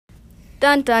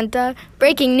Dun dun dun.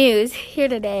 Breaking news here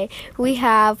today. We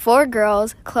have 4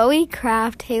 girls: Chloe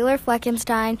Kraft, Taylor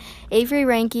Fleckenstein, Avery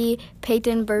Ranke,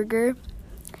 Peyton Berger.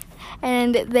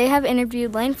 And they have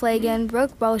interviewed Lane Flagan,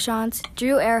 Brooke Beauchamp,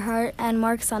 Drew Earhart, and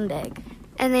Mark Sundag.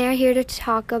 And they are here to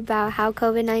talk about how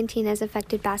COVID-19 has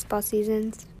affected basketball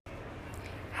seasons.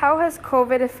 How has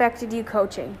COVID affected you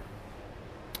coaching?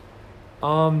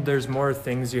 There's more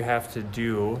things you have to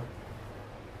do,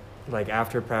 like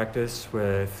after practice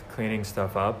with cleaning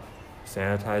stuff up,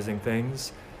 sanitizing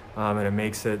things, and it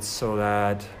makes it so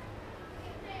that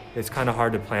it's kind of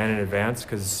hard to plan in advance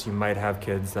because you might have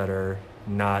kids that are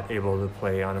not able to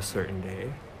play on a certain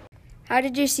day. How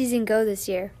did your season go this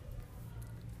year?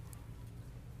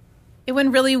 It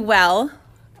went really well.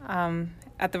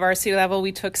 At the varsity level,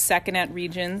 we took second at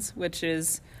regions, which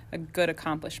is a good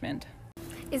accomplishment.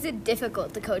 Is it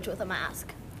difficult to coach with a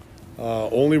mask?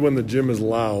 Only when the gym is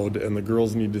loud and the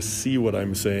girls need to see what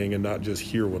I'm saying and not just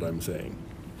hear what I'm saying.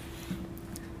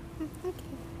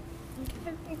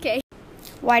 Okay.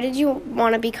 Why did you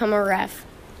want to become a ref?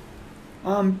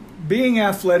 Being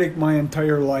athletic my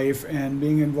entire life and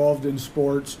being involved in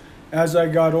sports, as I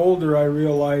got older, I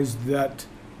realized that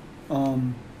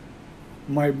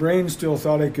my brain still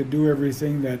thought I could do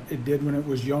everything that it did when it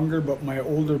was younger, but my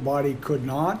older body could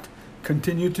not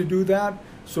continue to do that.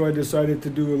 So I decided to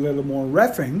do a little more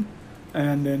reffing,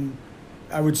 and then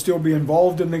I would still be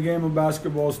involved in the game of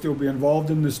basketball, still be involved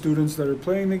in the students that are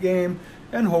playing the game,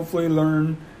 and hopefully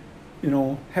learn,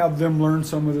 have them learn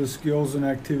some of the skills and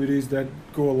activities that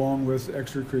go along with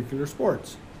extracurricular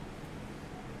sports.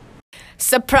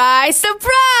 Surprise,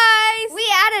 surprise! We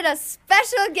added a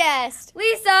special guest,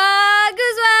 Lisa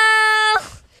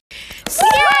Guzwell!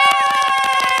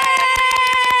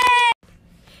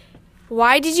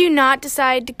 Why did you not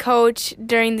decide to coach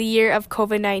during the year of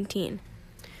COVID-19?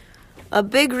 A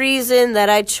big reason that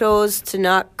I chose to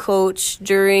not coach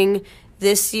during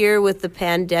this year with the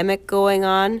pandemic going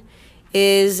on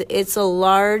is it's a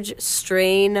large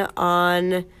strain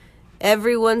on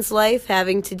everyone's life,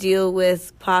 having to deal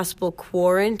with possible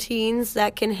quarantines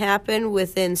that can happen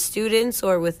within students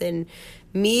or within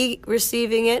me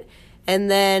receiving it.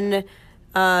 And then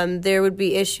there would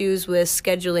be issues with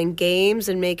scheduling games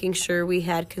and making sure we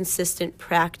had consistent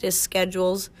practice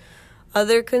schedules.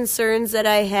 Other concerns that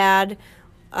I had,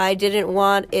 I didn't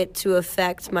want it to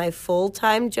affect my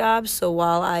full-time job. So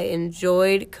while I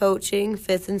enjoyed coaching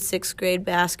 5th and 6th grade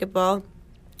basketball,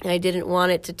 I didn't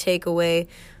want it to take away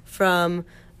from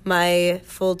my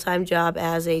full-time job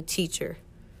as a teacher.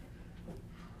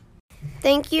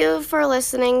 Thank you for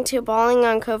listening to Balling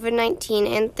on COVID-19,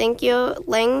 and thank you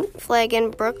Lane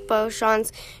Flagan, Brooke Beauchamp,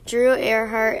 Drew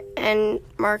Earhart, and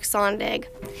Mark Sondag.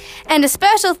 And a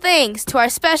special thanks to our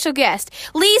special guest,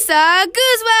 Lisa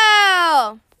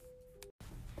Guzwell!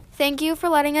 Thank you for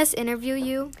letting us interview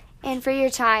you. And for your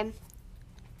time.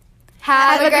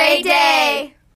 Have a great day!